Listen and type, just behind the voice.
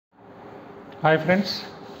Hi friends,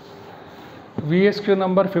 VSQ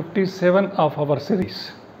number 57 of our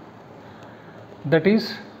series, that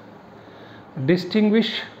is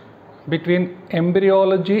distinguish between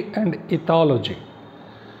embryology and ethology.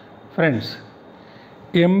 Friends,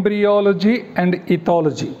 embryology and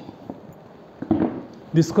ethology.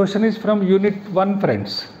 This question is from unit 1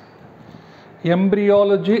 friends.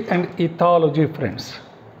 Embryology and ethology friends.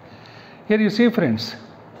 Here you see friends,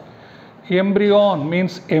 embryon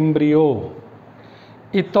means embryo.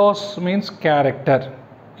 Ethos means character.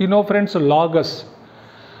 You know friends, logos.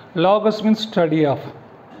 Logos means study of.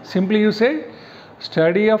 Simply you say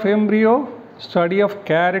study of embryo, study of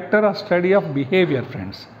character or study of behavior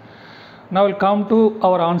friends. Now we'll come to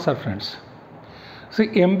our answer friends. See,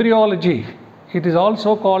 embryology, it is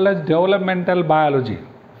also called as developmental biology.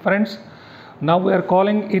 Friends, now we are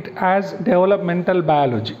calling it as developmental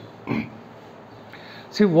biology.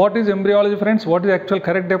 See, what is embryology friends? What is the actual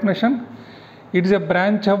correct definition? It is a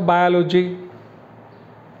branch of biology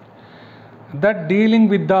that dealing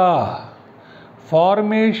with the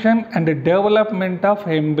formation and development of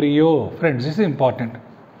embryo. Friends, this is important.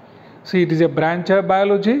 See, it is a branch of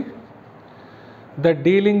biology that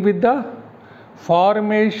dealing with the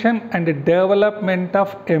formation and development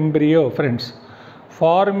of embryo. Friends,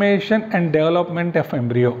 formation and development of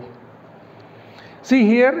embryo. See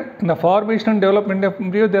here, in the formation and development of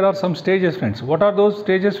embryo, there are some stages friends. What are those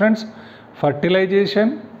stages friends?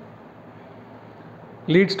 Fertilization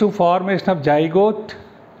leads to formation of zygote,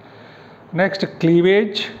 next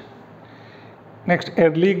cleavage, next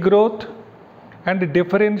early growth and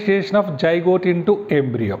differentiation of zygote into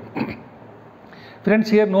embryo. Friends,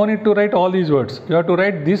 here no need to write all these words. You have to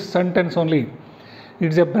write this sentence only. It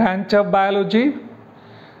is a branch of biology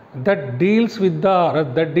that deals with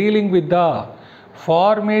the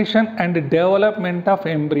formation and development of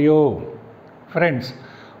embryo. Friends,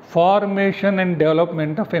 formation and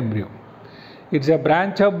development of embryo. It's a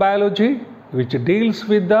branch of biology which deals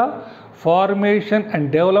with the formation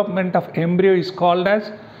and development of embryo is called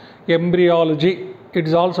as embryology. It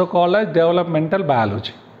is also called as developmental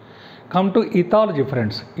biology. Come to ethology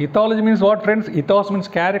friends. Ethology means what friends? Ethos means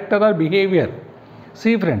character or behavior.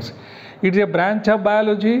 See friends, it is a branch of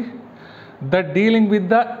biology that dealing with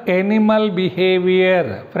the animal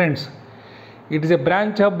behavior. Friends, it is a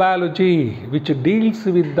branch of biology which deals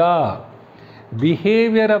with the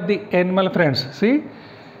behavior of the animal. Friends, see,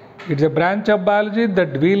 it is a branch of biology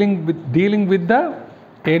that dealing with the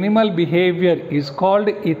animal behavior is called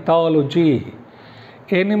ethology.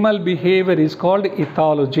 Animal behavior is called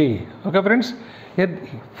ethology. Okay friends,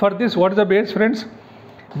 for this what is the base friends?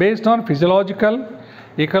 Based on physiological,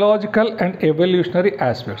 ecological and evolutionary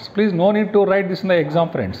aspects. Please no need to write this in the exam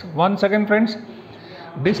friends. Once again friends,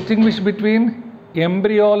 distinguish between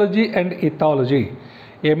embryology and ethology.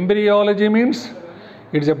 Embryology means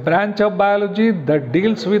it is a branch of biology that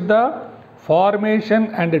deals with the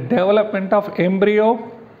formation and development of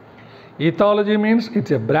embryo. Ethology means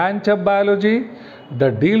it's a branch of biology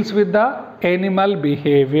that deals with the animal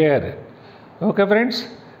behavior. Okay friends,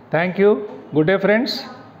 thank you. Good day friends.